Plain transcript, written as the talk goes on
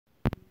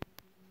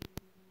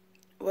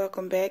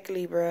Welcome back,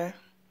 Libra.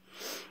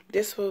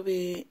 This will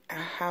be a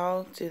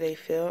how do they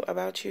feel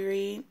about you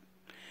read.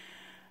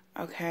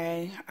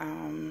 Okay,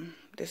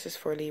 this is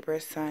for Libra,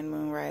 Sun,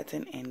 Moon,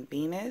 Rising, and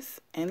Venus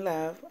in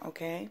love,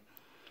 okay?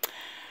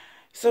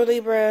 So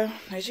Libra,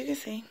 as you can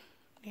see,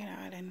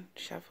 I done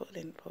shuffled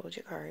and pulled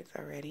your cards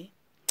already.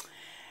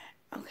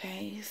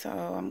 Okay, so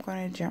I'm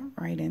going to jump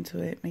right into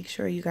it. Make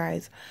sure you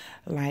guys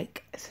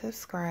like,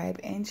 subscribe,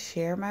 and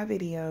share my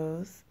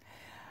videos.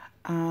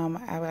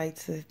 I would like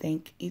to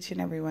thank each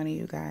and every one of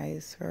you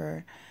guys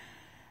for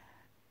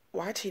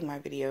watching my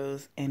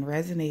videos and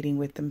resonating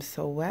with them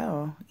so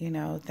well.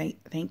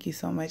 Thank you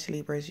so much,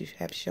 Libras. You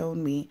have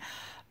shown me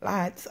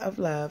lots of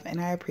love, and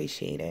I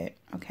appreciate it,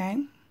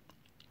 okay?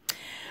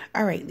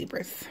 All right,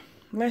 Libras,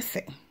 let's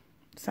see.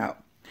 So,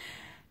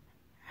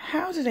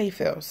 how do they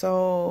feel?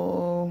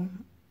 So,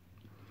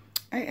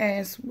 I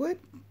asked, what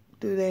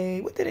do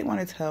they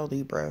want to tell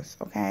Libras,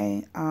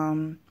 okay?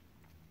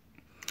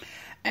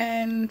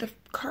 And the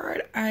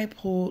card I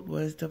pulled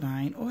was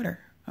Divine Order,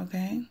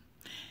 okay?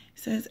 It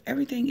says,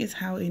 everything is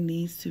how it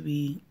needs to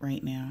be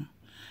right now.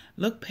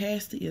 Look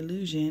past the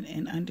illusion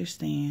and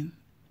understand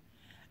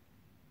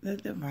the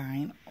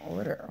divine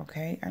order,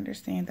 okay?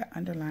 Understand the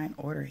underlying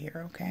order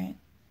here, okay?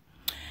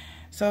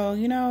 So,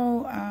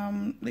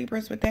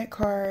 Libras, with that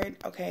card,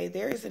 okay,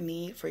 there is a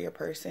need for your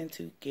person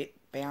to get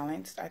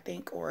balanced, I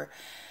think, or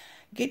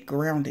get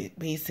grounded,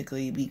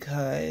 basically,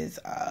 because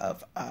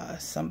of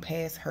some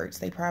past hurts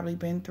they probably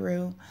been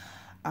through.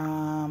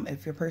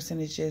 If your person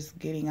is just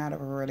getting out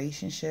of a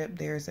relationship,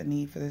 there's a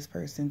need for this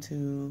person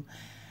to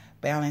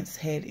balance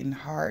head and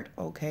heart,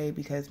 okay,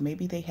 because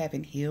maybe they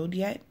haven't healed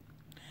yet,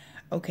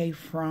 okay,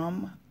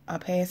 from a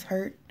past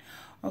hurt.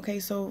 Okay,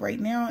 so right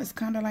now it's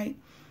kind of like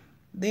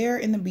they're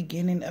in the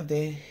beginning of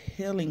their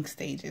healing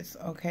stages,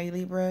 okay,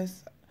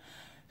 Libras?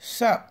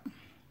 So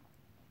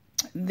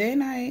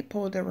then I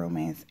pulled the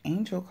Romance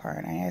Angel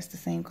card. I asked the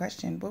same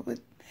question. What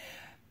would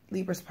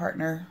Libra's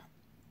partner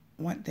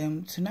want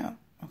them to know?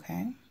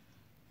 Okay.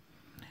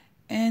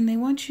 And they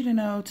want you to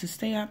know to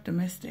stay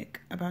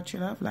optimistic about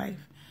your love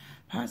life.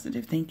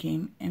 Positive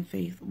thinking and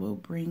faith will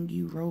bring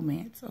you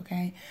romance.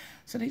 Okay.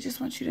 So they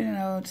just want you to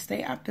know to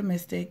stay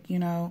optimistic.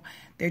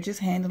 They're just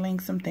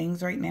handling some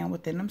things right now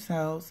within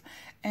themselves,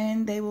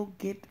 and they will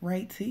get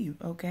right to you.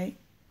 Okay.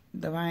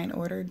 Divine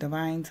order,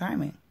 divine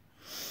timing.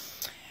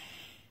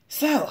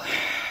 So,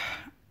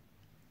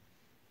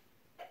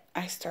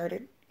 I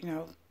started,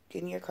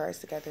 getting your cards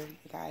together,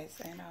 you guys,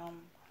 and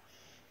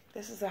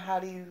this is a how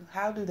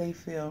do they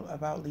feel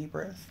about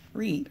Libra's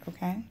read,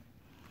 okay?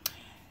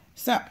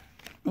 So,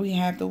 we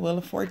have the Wheel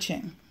of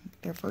Fortune.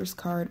 Their first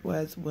card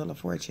was Wheel of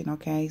Fortune,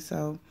 okay?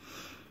 So,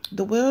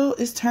 the wheel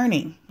is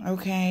turning,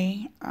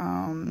 okay?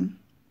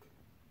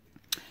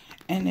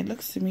 And it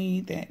looks to me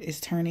that it's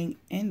turning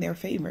in their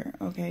favor,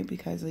 okay?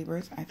 Because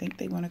Libras, I think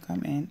they want to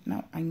come in.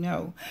 No, I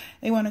know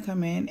they want to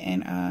come in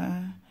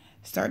and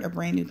start a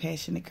brand new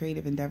passionate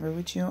creative endeavor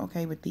with you,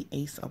 okay? With the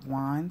Ace of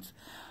Wands,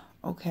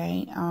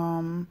 okay?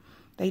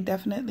 They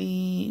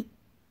definitely,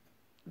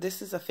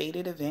 this is a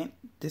fated event.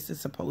 This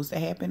is supposed to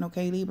happen,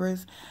 okay,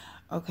 Libras?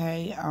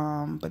 Okay,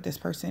 but this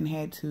person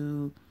had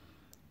to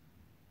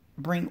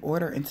bring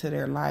order into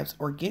their lives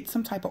or get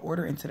some type of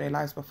order into their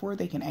lives before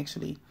they can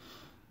actually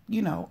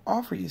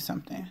offer you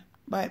something.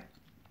 But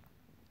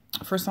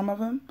for some of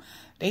them,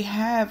 they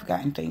have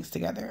gotten things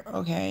together,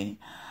 okay?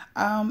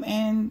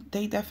 And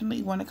they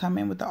definitely want to come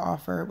in with the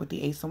offer with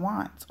the Ace of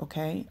Wands,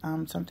 okay?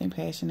 Something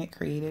passionate,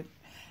 creative.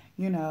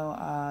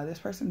 This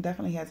person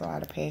definitely has a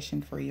lot of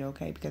passion for you,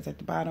 okay? Because at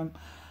the bottom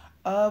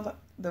of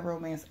the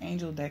Romance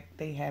Angel deck,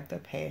 they have the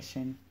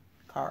Passion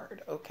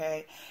card,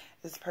 okay?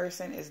 This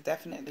person is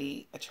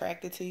definitely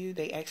attracted to you.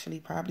 They actually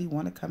probably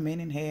want to come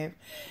in and have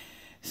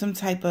some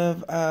type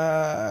of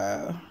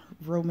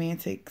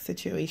romantic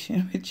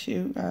situation with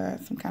you,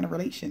 some kind of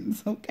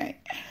relations, okay?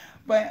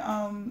 But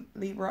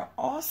Libra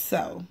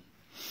also,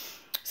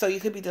 so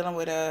you could be dealing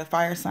with a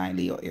fire sign,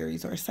 Leo,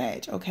 Aries, or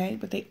Sag, okay?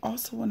 But they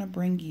also want to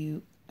bring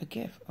you a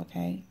gift,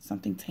 okay?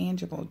 Something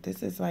tangible.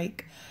 This is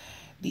like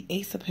the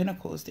Ace of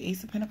Pentacles. The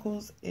Ace of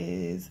Pentacles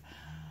is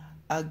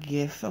a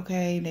gift,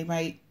 okay? They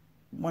might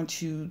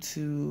want you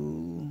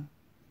to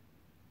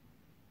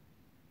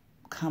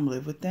come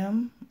live with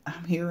them.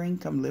 I'm hearing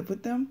come live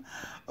with them.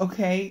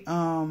 Okay.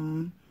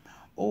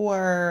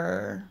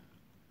 Or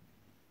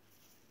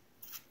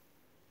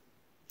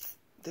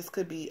this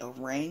could be a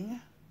ring.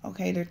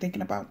 Okay. They're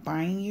thinking about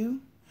buying you.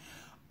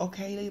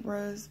 Okay,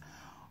 Libras.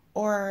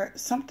 Or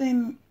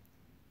something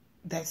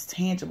that's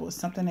tangible.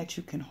 Something that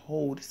you can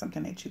hold.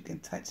 Something that you can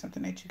touch.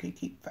 Something that you can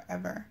keep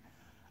forever.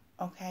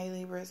 Okay,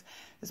 Libras.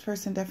 This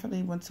person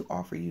definitely wants to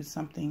offer you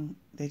something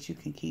that you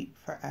can keep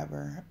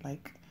forever.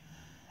 Like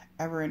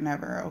ever and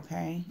ever,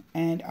 okay?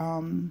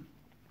 And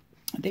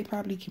they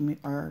probably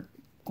are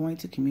going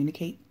to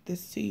communicate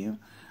this to you,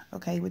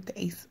 okay, with the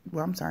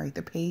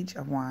the Page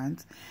of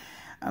Wands.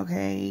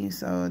 Okay,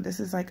 so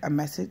this is like a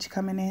message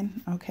coming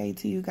in, okay,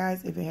 to you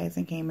guys. If it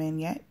hasn't came in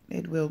yet,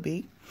 it will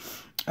be,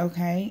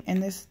 okay?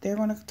 And they're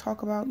going to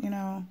talk about,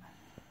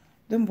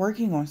 them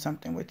working on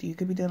something with you. You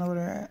could be dealing with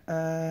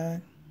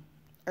a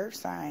earth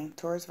sign,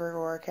 Taurus, Virgo,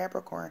 or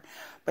Capricorn.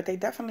 But they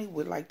definitely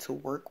would like to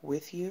work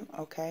with you,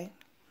 okay?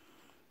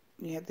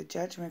 You have the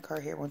Judgment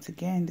card here. Once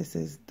again, this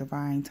is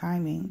divine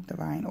timing,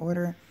 divine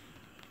order.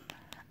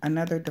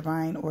 Another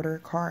divine order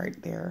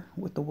card there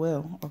with the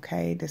Will,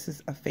 okay? This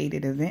is a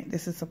fated event.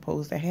 This is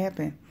supposed to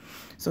happen.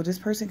 So this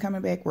person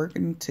coming back,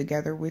 working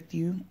together with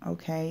you,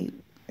 okay,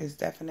 is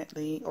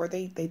definitely, or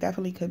they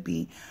definitely could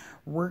be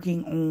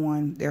working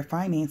on their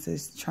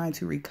finances, trying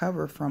to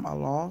recover from a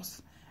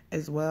loss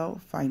as well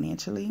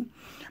financially.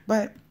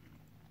 But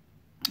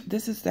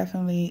this is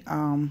definitely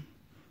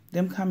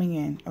them coming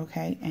in,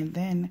 okay? And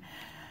then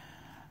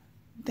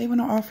they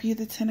want to offer you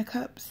the Ten of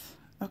Cups,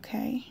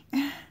 okay?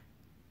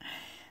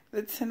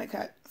 The Ten of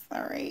Cups,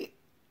 all right?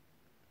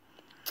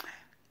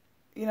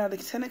 You know, the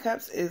Ten of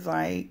Cups is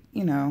like,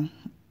 you know,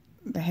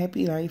 the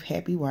happy life,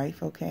 happy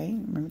wife, okay?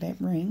 Remember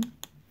that ring?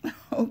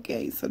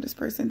 Okay, so this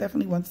person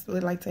definitely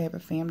would like to have a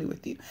family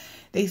with you.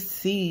 They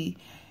see,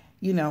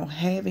 you know,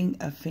 having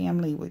a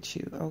family with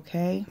you,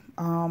 okay?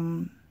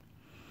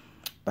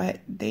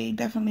 But they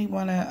definitely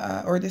want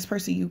to, or this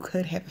person you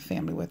could have a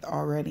family with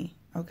already,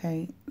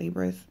 okay,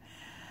 Libras?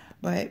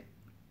 But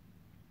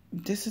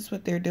this is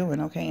what they're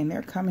doing, okay? And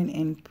they're coming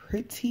in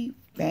pretty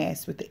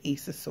fast with the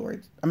Ace of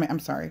Swords. I'm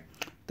sorry,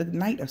 the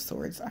Knight of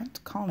Swords. I'm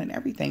calling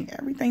everything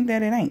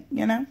that it ain't,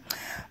 you know?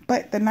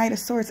 But the Knight of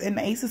Swords and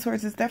the Ace of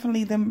Swords is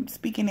definitely them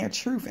speaking their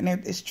truth. And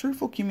it's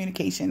truthful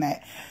communication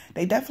that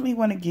they definitely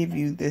want to give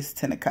you this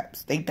Ten of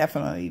Cups. They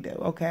definitely do,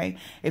 okay?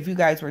 If you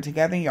guys were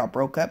together and y'all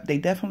broke up, they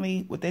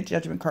definitely, with that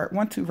Judgment card,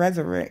 want to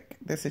resurrect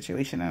the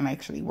situation and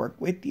actually work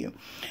with you.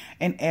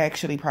 And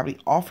actually probably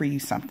offer you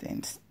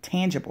something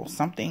tangible,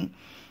 something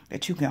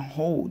that you can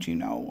hold, you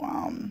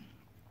know,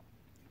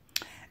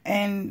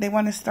 and they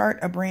want to start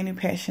a brand new,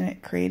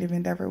 passionate, creative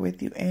endeavor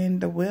with you. And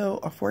the Wheel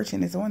of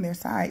Fortune is on their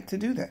side to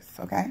do this,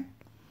 okay?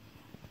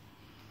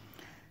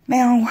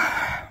 Now,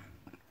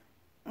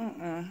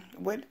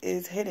 what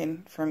is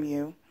hidden from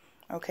you,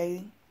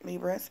 okay,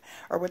 Libras?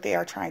 Or what they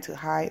are trying to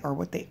hide, or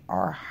what they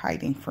are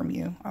hiding from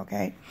you,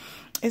 okay?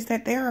 Is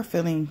that they are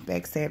feeling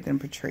backstabbed and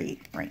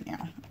betrayed right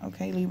now,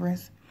 okay,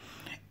 Libras?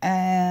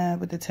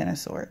 With the Ten of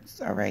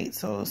Swords, all right?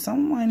 So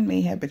someone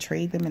may have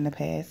betrayed them in the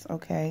past,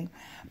 okay,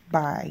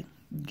 by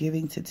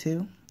giving to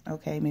two,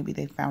 okay? Maybe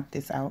they found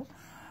this out,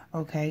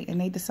 okay? And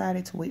they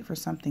decided to wait for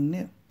something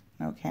new,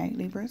 okay,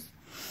 Libras?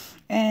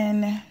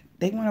 And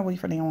they want to wait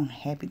for their own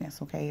happiness,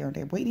 okay? Or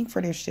they're waiting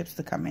for their ships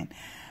to come in,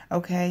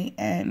 okay?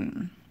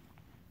 And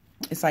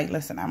it's like,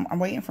 listen, I'm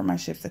waiting for my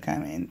ships to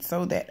come in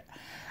so that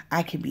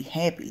I can be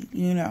happy,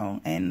 you know,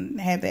 and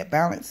have that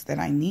balance that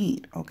I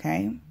need,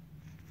 okay?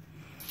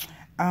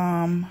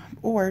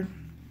 Or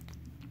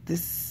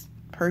this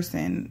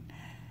person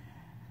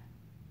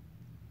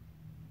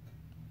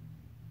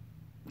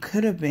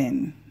could have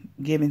been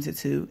given to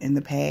two in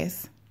the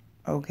past,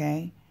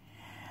 okay?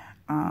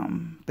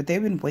 But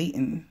they've been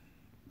waiting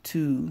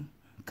to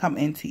come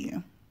into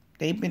you.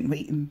 They've been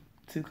waiting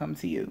to come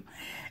to you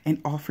and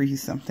offer you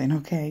something,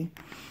 okay?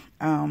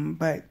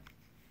 But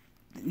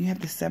you have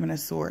the Seven of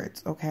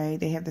Swords, okay?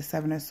 They have the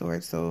Seven of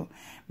Swords. So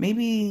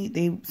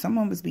maybe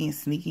someone was being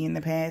sneaky in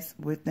the past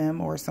with them,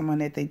 or someone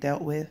that they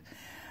dealt with.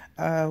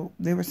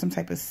 There was some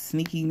type of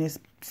sneakiness,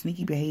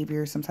 sneaky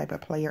behavior, some type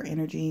of player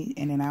energy,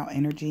 in and out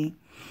energy,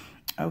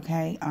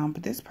 okay?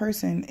 But this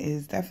person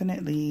is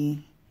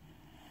definitely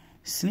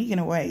sneaking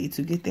away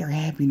to get their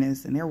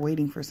happiness, and they're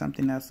waiting for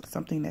something else,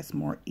 something that's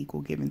more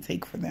equal give and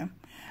take for them,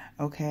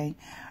 okay?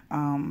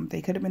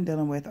 They could have been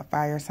dealing with a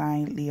fire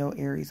sign, Leo,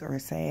 Aries, or a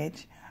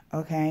Sag,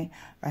 okay?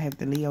 I have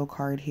the Leo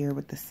card here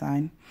with the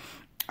Sun.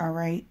 All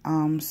right.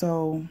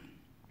 So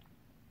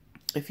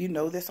if you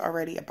know this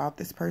already about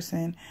this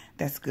person,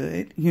 that's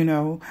good, you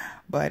know,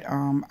 but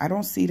I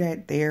don't see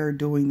that they're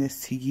doing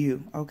this to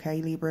you,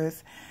 okay,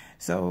 Libras?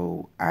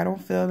 So I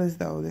don't feel as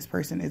though this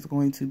person is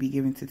going to be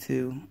given to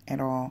two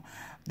at all.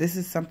 This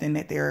is something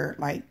that they're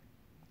like,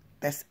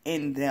 that's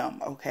in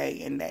them,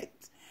 okay? And that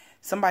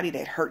somebody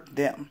that hurt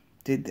them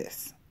did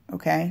this,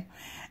 okay?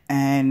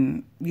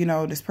 And, you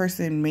know, this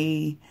person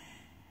may,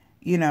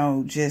 you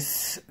know,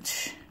 just,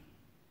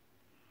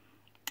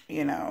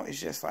 you know,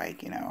 it's just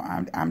like, you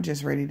know, I'm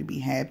just ready to be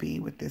happy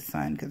with this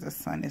Sun, because the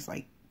Sun is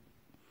like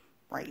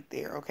right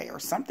there, okay? Or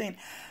something,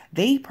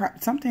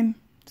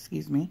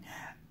 excuse me,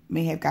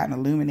 may have gotten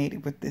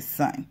illuminated with this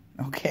Sun,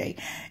 okay?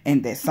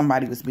 And that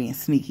somebody was being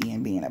sneaky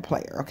and being a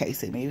player, okay?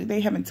 So maybe they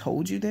haven't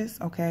told you this,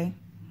 okay?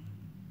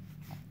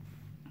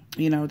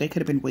 You know, they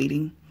could have been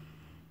waiting,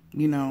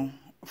 you know,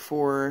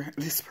 for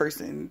this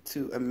person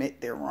to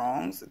admit their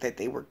wrongs that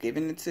they were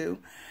given it to,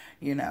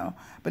 you know,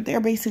 but they're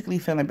basically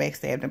feeling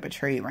backstabbed and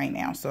betrayed right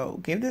now.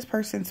 So give this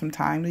person some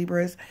time,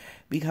 Libras,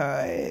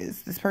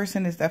 because this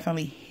person is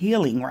definitely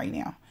healing right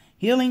now.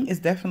 Healing is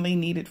definitely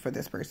needed for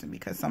this person,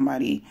 because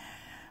somebody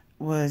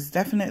was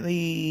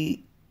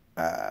definitely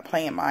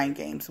playing mind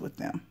games with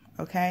them,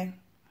 okay?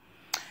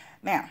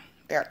 Now,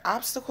 their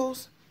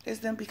obstacles is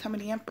them becoming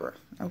the Emperor,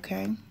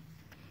 okay?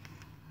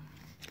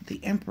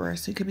 the Emperor.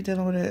 So you could be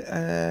dealing with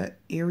a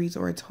Aries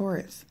or a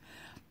Taurus.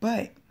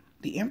 But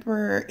the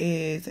Emperor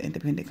is an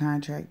independent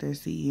contractor,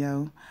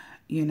 CEO,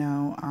 you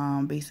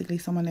know, basically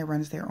someone that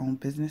runs their own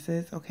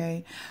businesses,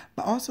 okay?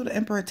 But also the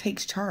Emperor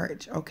takes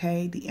charge,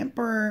 okay? The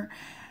Emperor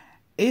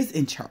is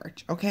in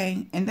charge,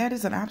 okay? And that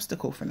is an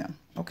obstacle for them,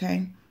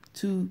 okay?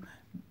 To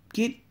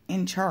get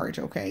in charge,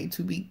 okay?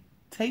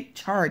 Take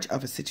charge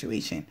of a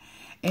situation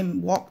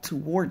and walk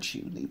towards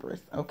you,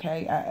 Libras,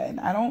 okay? And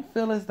I don't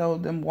feel as though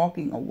them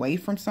walking away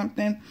from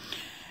something,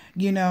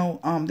 you know,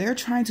 they're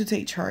trying to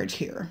take charge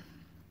here.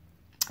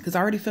 Because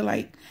I already feel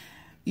like,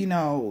 you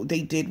know,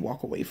 they did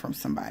walk away from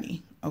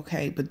somebody,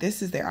 okay? But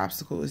this is their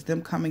obstacle, is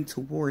them coming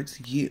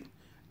towards you,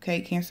 okay?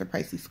 Cancer,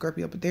 Pisces,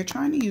 Scorpio. But they're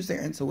trying to use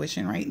their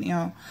intuition right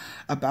now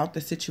about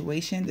the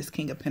situation, this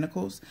King of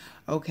Pentacles,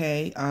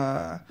 okay?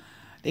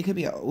 They could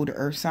be an older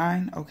earth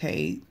sign,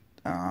 okay?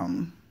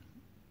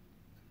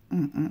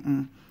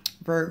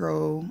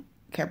 Virgo,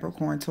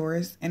 Capricorn,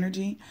 Taurus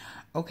energy,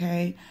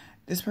 okay?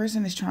 This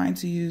person is trying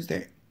to use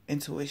their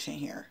intuition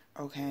here,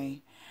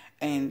 okay?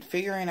 And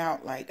figuring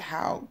out, like,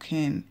 how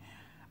can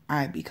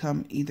I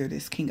become either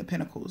this King of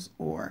Pentacles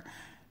or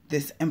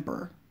this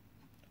Emperor,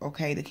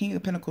 okay? The King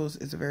of Pentacles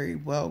is a very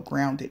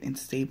well-grounded and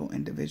stable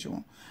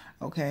individual,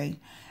 okay?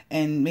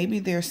 And maybe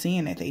they're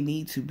seeing that they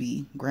need to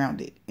be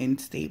grounded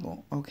and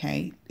stable,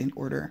 okay, in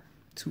order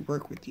to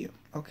work with you,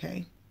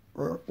 okay?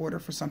 Or order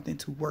for something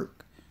to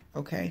work,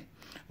 okay?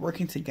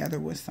 Working together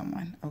with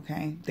someone,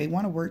 okay? They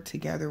want to work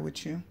together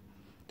with you.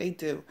 They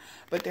do.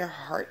 But their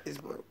heart is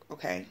broke,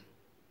 okay?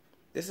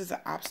 This is an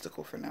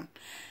obstacle for them.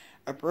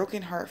 A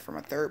broken heart from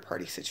a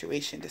third-party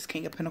situation. This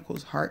King of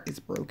Pentacles' heart is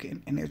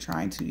broken, and they're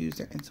trying to use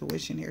their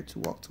intuition here to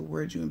walk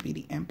towards you and be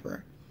the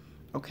Emperor.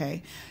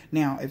 Okay?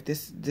 Now, if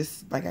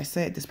this, like I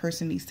said, this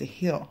person needs to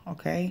heal,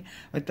 okay?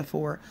 With the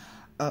Four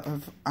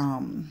of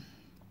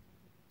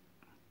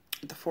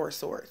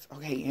Swords,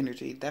 okay,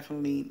 energy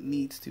definitely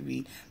needs to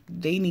be,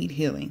 they need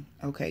healing,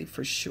 okay,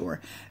 for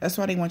sure. That's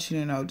why they want you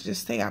to know,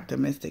 just stay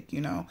optimistic,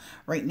 you know.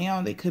 Right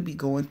now, they could be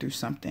going through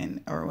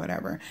something or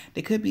whatever.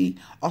 They could be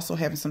also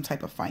having some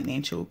type of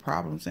financial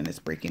problems and it's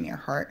breaking their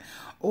heart.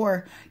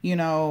 Or, you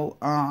know,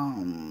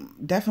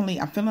 definitely,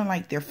 I'm feeling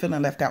like they're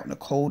feeling left out in the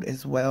cold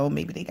as well.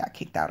 Maybe they got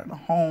kicked out of the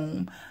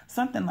home,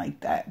 something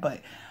like that.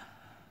 But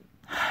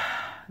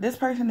this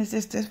person is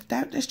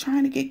just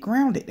trying to get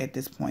grounded at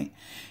this point.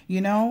 You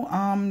know,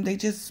 they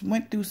just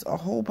went through a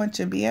whole bunch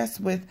of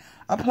BS with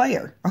a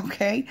player,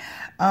 okay?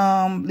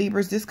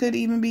 Libras, this could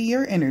even be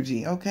your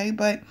energy, okay?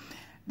 But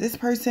this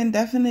person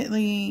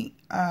definitely,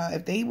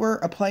 if they were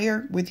a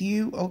player with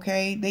you,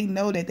 okay, they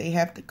know that they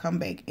have to come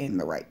back in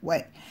the right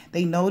way.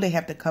 They know they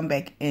have to come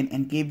back in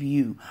and give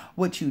you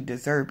what you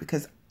deserve,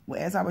 because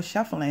as I was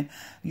shuffling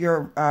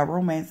your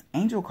romance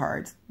angel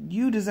cards,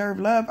 you deserve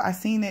love. I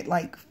seen it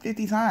like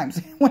 50 times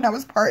when I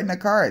was parting the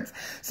cards.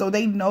 So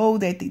they know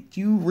that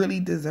you really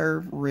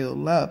deserve real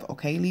love.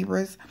 Okay,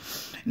 Libras?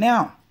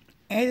 Now,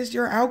 as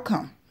your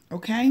outcome,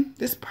 okay,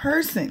 this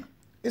person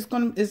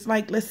is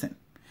like, listen,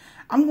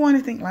 I'm going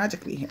to think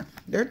logically here.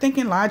 They're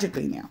thinking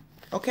logically now.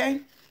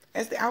 Okay?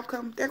 As the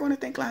outcome, they're going to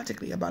think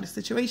logically about a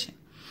situation.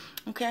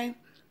 Okay?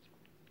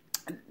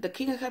 The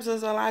King of Cups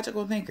is a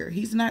logical thinker.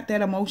 He's not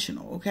that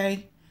emotional,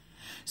 okay?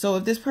 So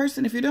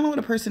if you're dealing with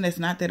a person that's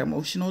not that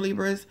emotional,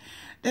 Libras,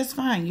 that's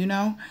fine, you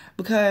know?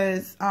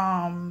 Because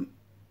that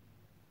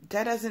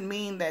doesn't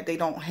mean that they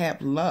don't have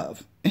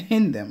love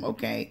in them,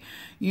 okay?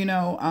 You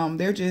know,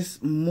 they're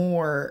just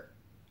more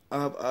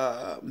of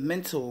a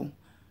mental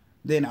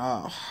than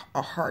a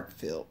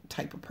heart-filled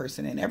type of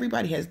person. And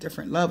everybody has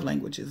different love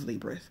languages,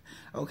 Libras.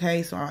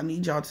 Okay, so I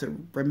need y'all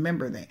to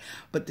remember that.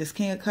 But this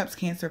King of Cups,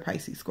 Cancer,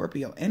 Pisces,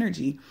 Scorpio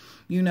energy,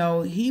 you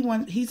know,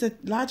 he's a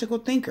logical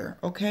thinker,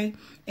 okay?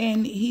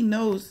 And he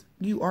knows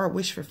you are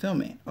wish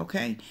fulfillment,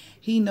 okay?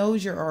 He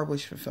knows you are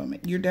wish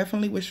fulfillment. You're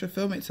definitely wish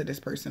fulfillment to this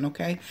person,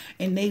 okay?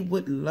 And they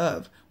would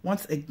love,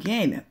 once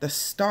again, the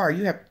star.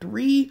 You have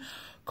 3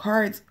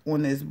 cards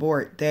on this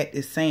board that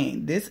is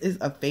saying this is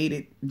a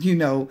fated, you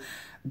know,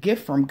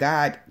 gift from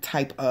God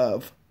type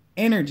of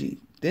energy.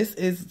 This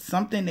is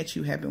something that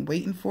you have been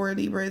waiting for,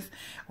 Libras,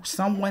 or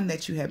someone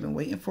that you have been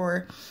waiting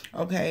for.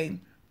 Okay.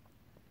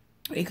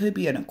 It could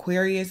be an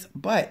Aquarius,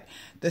 but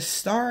the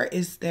star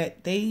is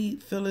that they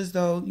feel as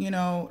though, you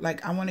know,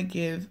 like, I want to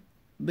give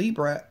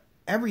Libra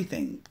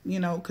everything, you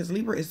know, because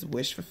Libra is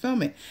wish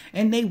fulfillment,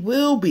 and they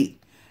will be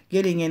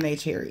getting in their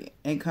chariot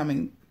and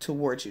coming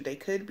towards you. They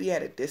could be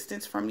at a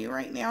distance from you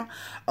right now,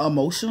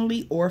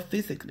 emotionally or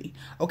physically.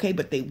 Okay,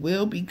 but they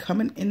will be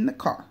coming in the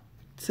car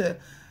to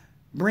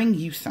bring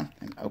you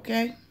something.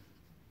 Okay,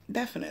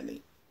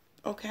 definitely.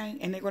 Okay,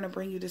 and they're going to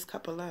bring you this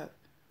cup of love.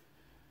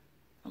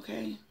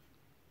 Okay,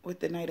 with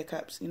the Knight of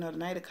Cups. You know, the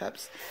Knight of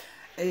Cups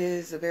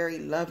is a very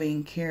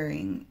loving,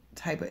 caring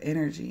type of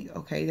energy.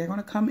 Okay, they're going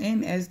to come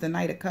in as the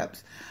Knight of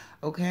Cups.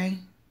 Okay.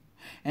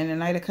 And the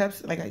Knight of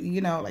Cups, like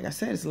I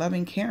said, it's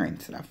loving, caring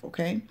stuff,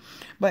 okay?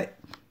 But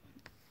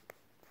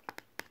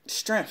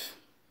strength.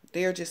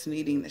 They're just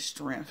needing the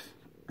strength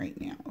right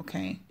now,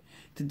 okay?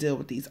 to deal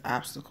with these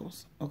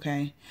obstacles,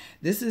 okay?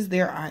 This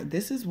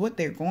is what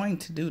they're going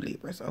to do,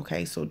 Libras,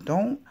 okay? So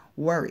don't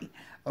worry,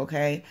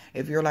 okay?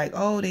 If you're like,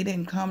 oh, they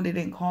didn't call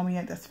me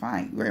yet, that's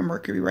fine. We're in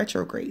Mercury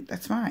retrograde,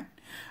 that's fine,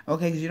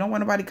 okay? Because you don't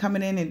want nobody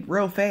coming in and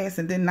real fast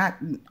and then not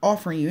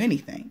offering you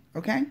anything,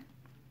 okay?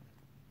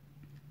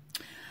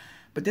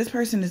 But this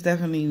person is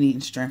definitely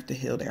needing strength to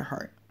heal their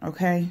heart,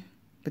 okay?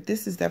 But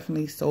this is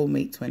definitely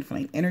soulmate twin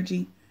flame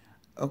energy,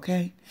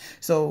 okay?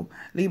 So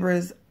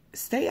Libras,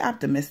 stay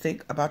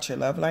optimistic about your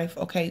love life,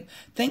 okay?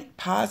 Think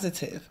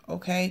positive,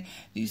 okay?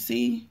 You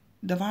see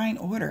divine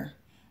order,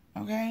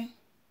 okay?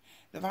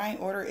 Divine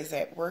order is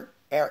at work,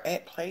 or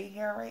at play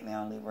here right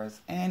now,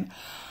 Libras. And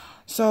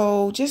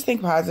so just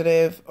think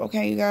positive,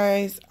 okay, you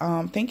guys?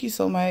 Thank you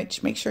so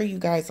much. Make sure you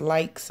guys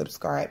like,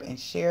 subscribe, and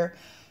share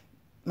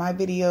my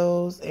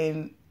videos,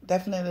 and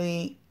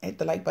definitely hit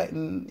the like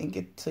button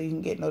and so you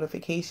can get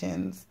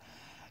notifications,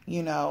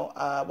 you know,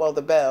 well,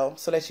 the bell,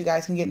 so that you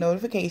guys can get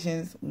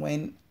notifications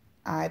when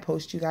I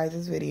post you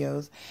guys'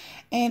 videos.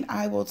 And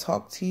I will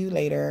talk to you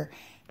later.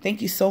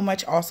 Thank you so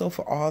much also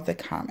for all the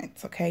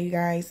comments, okay, you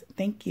guys?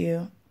 Thank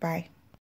you. Bye.